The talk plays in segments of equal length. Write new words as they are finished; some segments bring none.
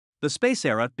The space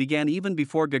era began even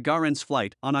before Gagarin's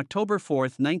flight on October 4,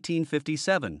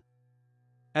 1957.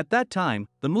 At that time,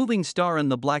 the moving star in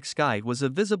the black sky was a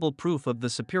visible proof of the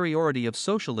superiority of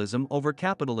socialism over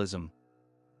capitalism.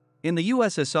 In the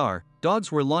USSR,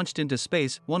 dogs were launched into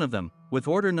space. One of them, with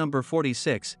order number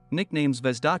 46, nicknamed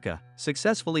Zvezdaka,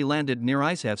 successfully landed near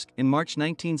Izhevsk in March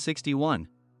 1961.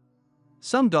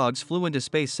 Some dogs flew into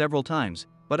space several times,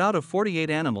 but out of 48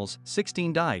 animals,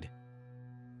 16 died.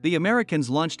 The Americans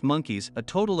launched monkeys. A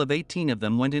total of 18 of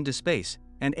them went into space,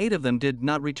 and 8 of them did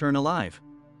not return alive.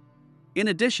 In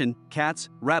addition, cats,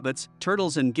 rabbits,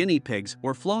 turtles and guinea pigs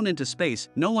were flown into space.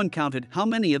 No one counted how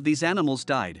many of these animals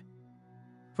died.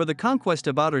 For the conquest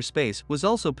of outer space was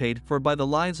also paid for by the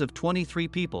lives of 23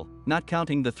 people, not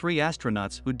counting the 3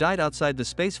 astronauts who died outside the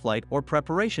spaceflight or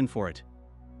preparation for it.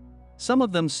 Some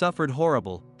of them suffered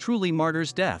horrible, truly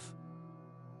martyrs' death.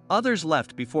 Others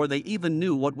left before they even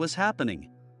knew what was happening.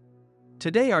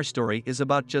 Today our story is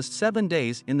about just 7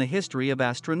 days in the history of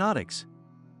astronautics.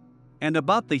 And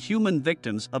about the human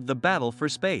victims of the battle for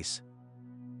space.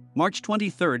 March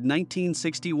 23,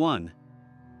 1961.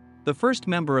 The first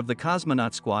member of the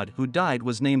cosmonaut squad who died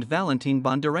was named Valentin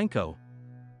Bondarenko.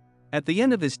 At the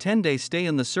end of his 10-day stay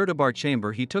in the Sertobar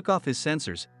chamber, he took off his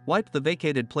sensors, wiped the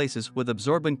vacated places with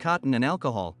absorbent cotton and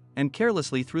alcohol, and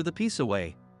carelessly threw the piece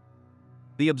away.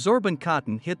 The absorbent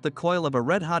cotton hit the coil of a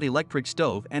red-hot electric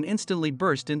stove and instantly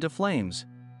burst into flames.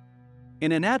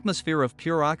 In an atmosphere of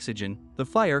pure oxygen, the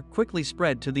fire quickly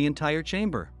spread to the entire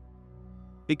chamber.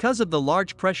 Because of the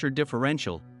large pressure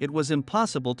differential, it was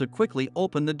impossible to quickly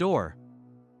open the door.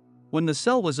 When the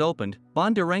cell was opened,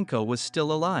 Bondarenko was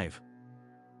still alive.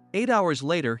 8 hours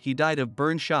later, he died of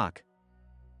burn shock.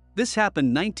 This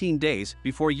happened 19 days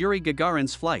before Yuri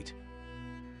Gagarin's flight.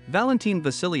 Valentin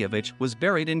Vasilyevich was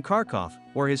buried in Kharkov,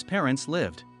 where his parents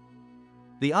lived.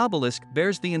 The obelisk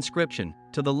bears the inscription,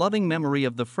 "To the loving memory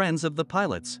of the friends of the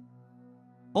pilots."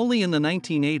 Only in the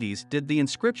 1980s did the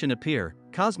inscription appear,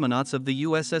 "Cosmonauts of the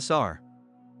USSR."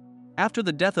 After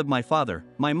the death of my father,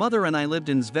 my mother and I lived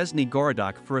in Zvezny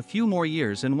Gorodok for a few more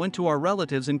years and went to our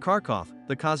relatives in Kharkov,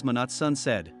 the cosmonaut's son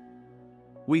said.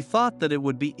 We thought that it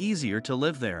would be easier to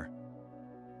live there.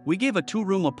 We gave a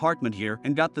 2-room apartment here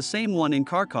and got the same one in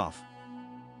Kharkov.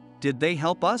 Did they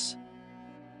help us?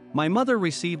 My mother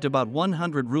received about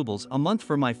 100 rubles a month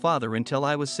for my father until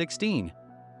I was 16.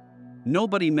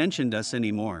 Nobody mentioned us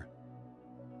anymore.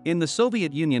 In the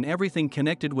Soviet Union, everything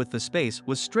connected with the space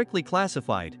was strictly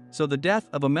classified, so the death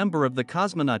of a member of the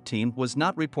cosmonaut team was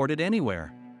not reported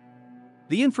anywhere.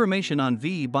 The information on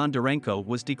V. Bondarenko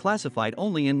was declassified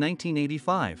only in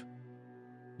 1985.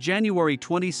 January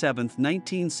 27,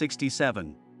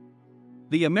 1967.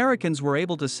 The Americans were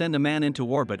able to send a man into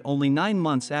orbit only 9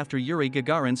 months after Yuri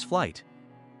Gagarin's flight.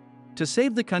 To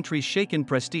save the country's shaken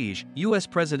prestige, U.S.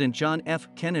 President John F.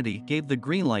 Kennedy gave the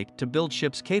green light to build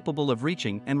ships capable of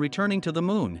reaching and returning to the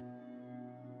moon.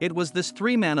 It was this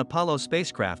 3-man Apollo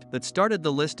spacecraft that started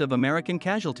the list of American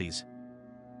casualties.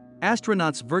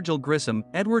 Astronauts Virgil Grissom,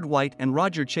 Edward White and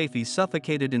Roger Chaffee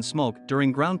suffocated in smoke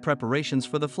during ground preparations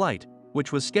for the flight,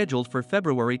 which was scheduled for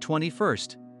February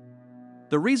 21.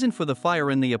 The reason for the fire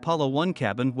in the Apollo 1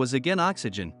 cabin was again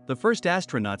oxygen. The first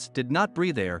astronauts did not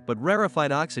breathe air but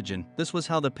rarefied oxygen. This was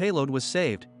how the payload was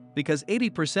saved, because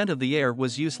 80% of the air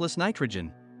was useless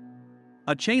nitrogen.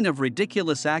 A chain of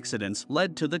ridiculous accidents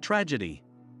led to the tragedy.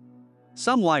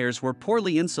 Some wires were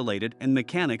poorly insulated and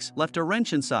mechanics left a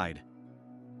wrench inside.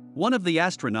 One of the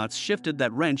astronauts shifted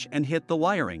that wrench and hit the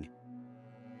wiring.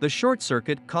 The short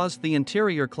circuit caused the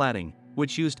interior cladding,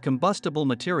 which used combustible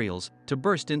materials, to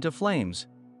burst into flames.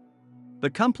 The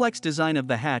complex design of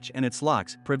the hatch and its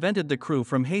locks prevented the crew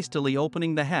from hastily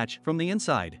opening the hatch from the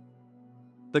inside.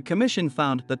 The commission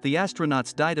found that the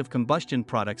astronauts died of combustion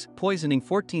products poisoning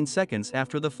 14 seconds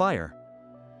after the fire.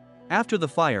 After the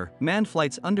fire, manned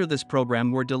flights under this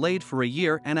program were delayed for a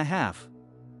year and a half.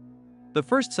 The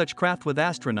first such craft with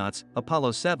astronauts,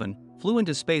 Apollo 7, flew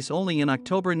into space only in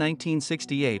October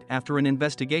 1968 after an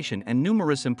investigation and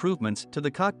numerous improvements to the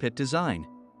cockpit design.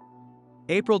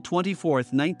 April 24,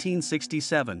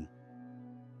 1967.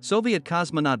 Soviet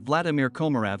cosmonaut Vladimir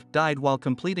Komarov died while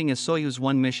completing a Soyuz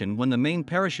 1 mission when the main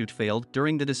parachute failed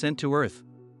during the descent to Earth.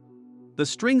 The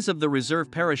strings of the reserve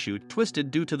parachute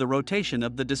twisted due to the rotation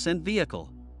of the descent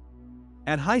vehicle.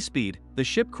 At high speed, the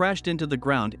ship crashed into the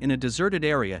ground in a deserted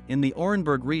area in the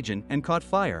Orenburg region and caught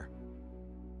fire.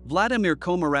 Vladimir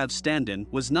Komarov's stand-in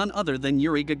was none other than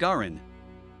Yuri Gagarin.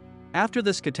 After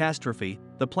this catastrophe,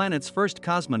 the planet's first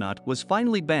cosmonaut was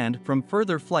finally banned from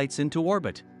further flights into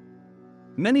orbit.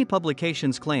 Many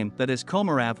publications claim that as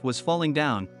Komarov was falling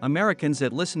down, Americans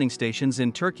at listening stations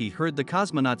in Turkey heard the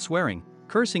cosmonaut swearing,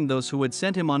 cursing those who had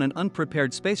sent him on an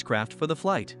unprepared spacecraft for the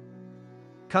flight.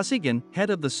 Kosygin, head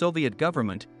of the Soviet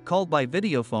government, called by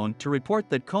videophone to report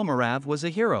that Komarov was a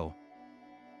hero.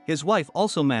 His wife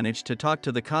also managed to talk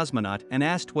to the cosmonaut and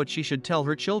asked what she should tell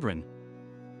her children.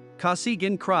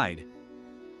 Kosygin cried.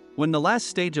 When the last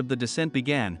stage of the descent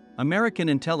began, American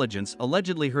intelligence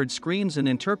allegedly heard screams and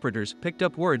interpreters picked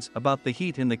up words about the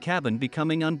heat in the cabin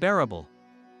becoming unbearable.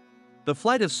 The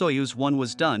flight of Soyuz 1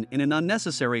 was done in an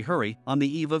unnecessary hurry on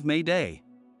the eve of May Day.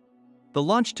 The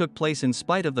launch took place in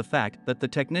spite of the fact that the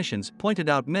technicians pointed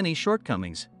out many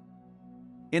shortcomings.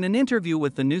 In an interview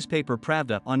with the newspaper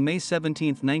Pravda on May 17,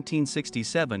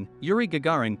 1967, Yuri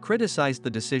Gagarin criticized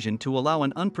the decision to allow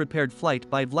an unprepared flight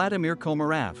by Vladimir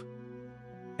Komarov.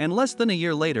 And less than a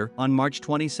year later, on March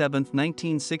 27,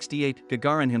 1968,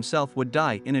 Gagarin himself would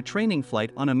die in a training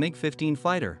flight on a MiG-15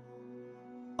 fighter.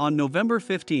 On November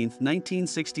 15,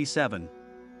 1967,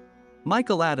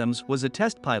 Michael Adams was a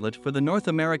test pilot for the North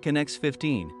American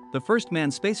X-15, the first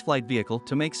manned spaceflight vehicle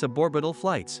to make suborbital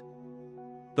flights.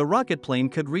 The rocket plane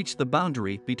could reach the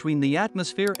boundary between the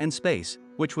atmosphere and space,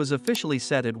 which was officially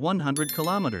set at 100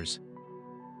 kilometers.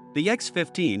 The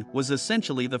X-15 was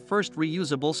essentially the first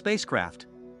reusable spacecraft.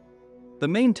 The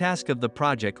main task of the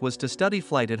project was to study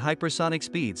flight at hypersonic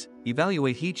speeds,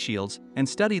 evaluate heat shields, and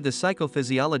study the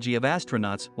psychophysiology of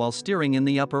astronauts while steering in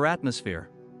the upper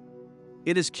atmosphere.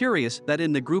 It is curious that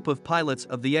in the group of pilots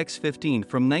of the X-15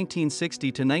 from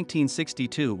 1960 to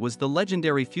 1962 was the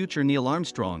legendary future Neil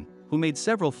Armstrong, who made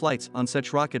several flights on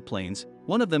such rocket planes.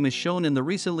 One of them is shown in the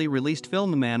recently released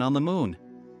film Man on the Moon.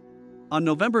 On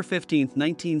November 15,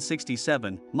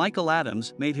 1967, Michael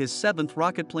Adams made his seventh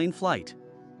rocket plane flight.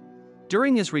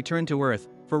 During his return to Earth,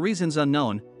 for reasons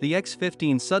unknown, the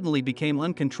X-15 suddenly became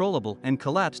uncontrollable and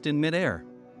collapsed in mid-air.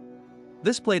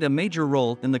 This played a major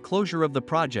role in the closure of the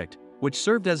project, which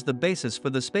served as the basis for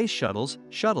the space shuttles.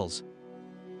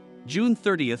 June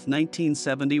 30,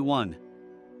 1971.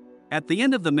 At the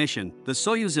end of the mission, the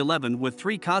Soyuz 11 with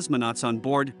 3 cosmonauts on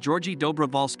board, Georgy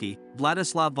Dobrovolsky,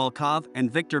 Vladislav Volkov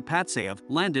and Viktor Patsayev,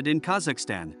 landed in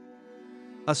Kazakhstan.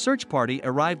 A search party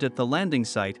arrived at the landing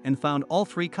site and found all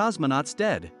 3 cosmonauts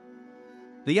dead.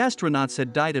 The astronauts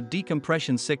had died of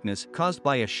decompression sickness caused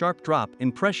by a sharp drop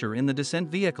in pressure in the descent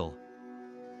vehicle.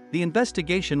 The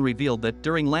investigation revealed that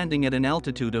during landing at an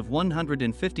altitude of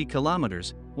 150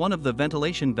 kilometers, one of the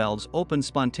ventilation valves opened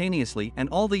spontaneously and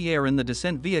all the air in the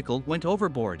descent vehicle went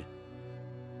overboard.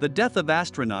 The death of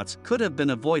astronauts could have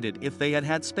been avoided if they had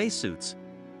had spacesuits.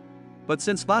 But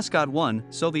since Voskhod 1,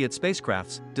 Soviet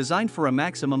spacecrafts, designed for a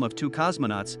maximum of 2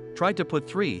 cosmonauts, tried to put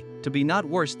 3, to be not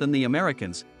worse than the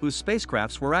Americans, whose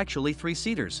spacecrafts were actually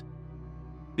 3-seaters.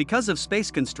 Because of space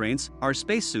constraints, our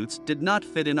spacesuits did not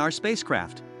fit in our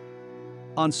spacecraft.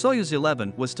 On Soyuz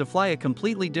 11 was to fly a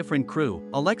completely different crew,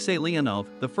 Alexei Leonov,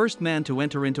 the first man to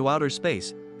enter into outer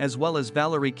space, as well as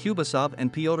Valery Kubasov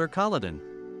and Pyotr Kaledin.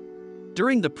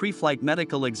 During the pre-flight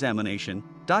medical examination,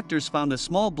 doctors found a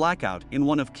small blackout in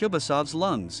one of Kubasov's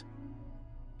lungs.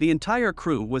 The entire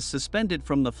crew was suspended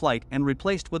from the flight and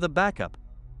replaced with a backup.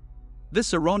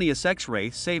 This erroneous X-ray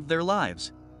saved their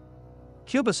lives.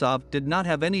 Kubasov did not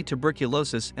have any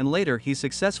tuberculosis and later he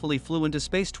successfully flew into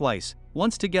space twice,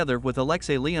 once together with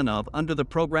Alexei Leonov under the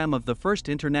program of the first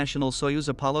international Soyuz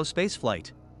Apollo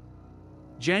spaceflight.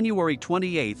 January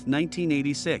 28,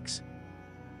 1986.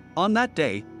 On that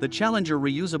day, the Challenger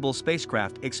reusable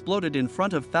spacecraft exploded in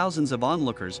front of thousands of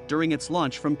onlookers during its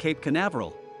launch from Cape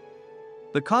Canaveral.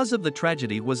 The cause of the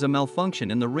tragedy was a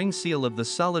malfunction in the ring seal of the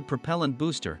solid propellant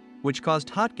booster, which caused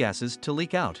hot gases to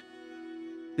leak out.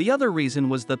 The other reason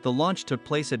was that the launch took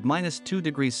place at -2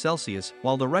 degrees Celsius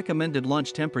while the recommended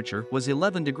launch temperature was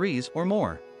 11 degrees or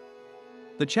more.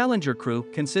 The Challenger crew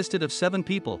consisted of 7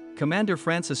 people: Commander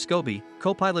Francis Scobie,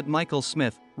 co-pilot Michael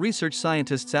Smith, research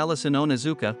scientists Alison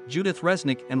Onizuka, Judith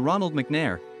Resnick and Ronald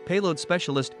McNair, payload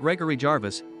specialist Gregory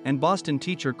Jarvis, and Boston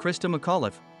teacher Krista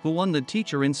McAuliffe, who won the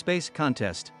Teacher in Space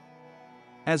contest.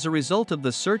 As a result of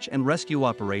the search and rescue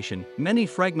operation, many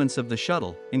fragments of the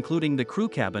shuttle, including the crew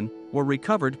cabin, were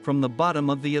recovered from the bottom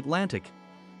of the Atlantic.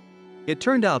 It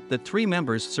turned out that 3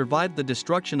 members survived the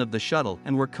destruction of the shuttle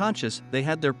and were conscious. They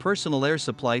had their personal air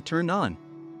supply turned on.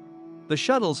 The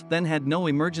shuttles then had no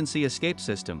emergency escape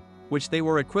system, which they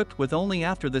were equipped with only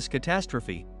after this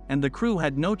catastrophe, and the crew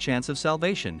had no chance of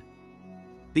salvation.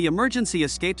 The emergency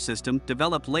escape system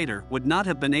developed later would not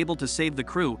have been able to save the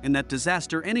crew in that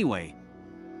disaster anyway.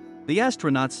 The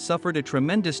astronauts suffered a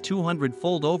tremendous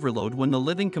 200-fold overload when the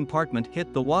living compartment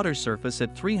hit the water surface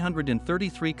at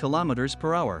 333 kilometers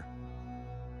per hour.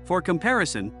 For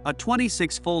comparison, a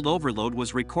 26-fold overload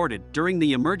was recorded during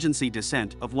the emergency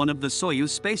descent of one of the Soyuz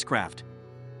spacecraft.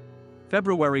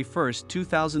 February 1,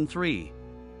 2003.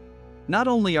 Not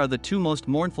only are the two most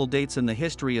mournful dates in the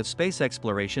history of space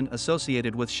exploration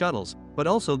associated with shuttles, but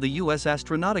also the U.S.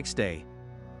 Astronautics Day.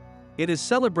 It is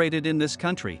celebrated in this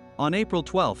country on April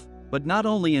 12, but not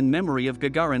only in memory of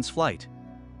Gagarin's flight.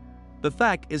 The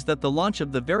fact is that the launch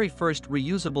of the very first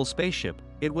reusable spaceship,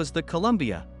 it was the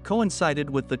Columbia, coincided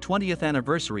with the 20th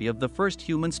anniversary of the first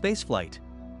human spaceflight.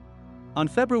 On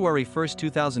February 1,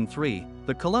 2003,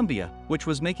 the Columbia, which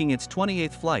was making its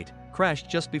 28th flight, crashed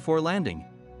just before landing.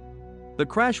 The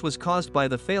crash was caused by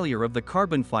the failure of the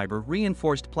carbon fiber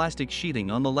reinforced plastic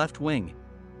sheeting on the left wing.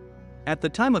 At the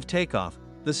time of takeoff,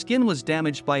 the skin was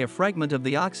damaged by a fragment of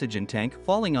the oxygen tank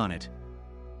falling on it.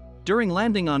 During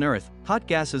landing on Earth, hot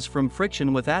gases from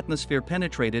friction with atmosphere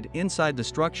penetrated inside the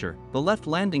structure. The left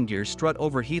landing gear strut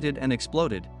overheated and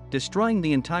exploded, destroying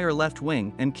the entire left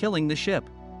wing and killing the ship.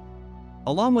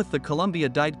 Along with the Columbia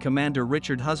died Commander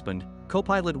Richard Husband,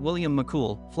 co-pilot William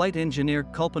McCool, flight engineer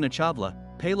Kalpana Chawla,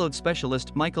 payload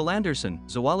specialist Michael Anderson,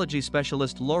 zoology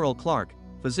specialist Laurel Clark,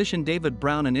 physician David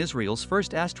Brown, and Israel's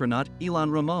first astronaut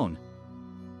Ilan Ramon.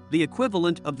 The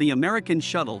equivalent of the American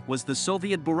shuttle was the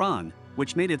Soviet Buran,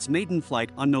 which made its maiden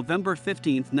flight on November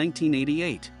 15,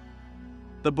 1988.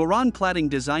 The Buran cladding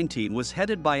design team was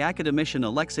headed by academician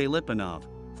Alexei Lipanov,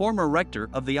 former rector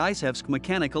of the Izhevsk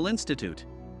Mechanical Institute.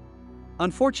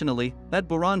 Unfortunately, that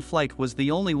Buran flight was the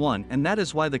only one, and that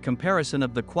is why the comparison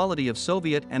of the quality of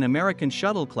Soviet and American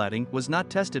shuttle cladding was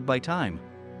not tested by time.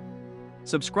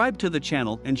 Subscribe to the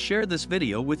channel and share this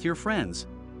video with your friends.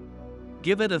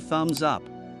 Give it a thumbs up.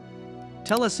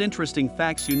 Tell us interesting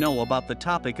facts you know about the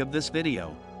topic of this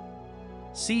video.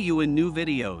 See you in new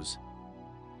videos.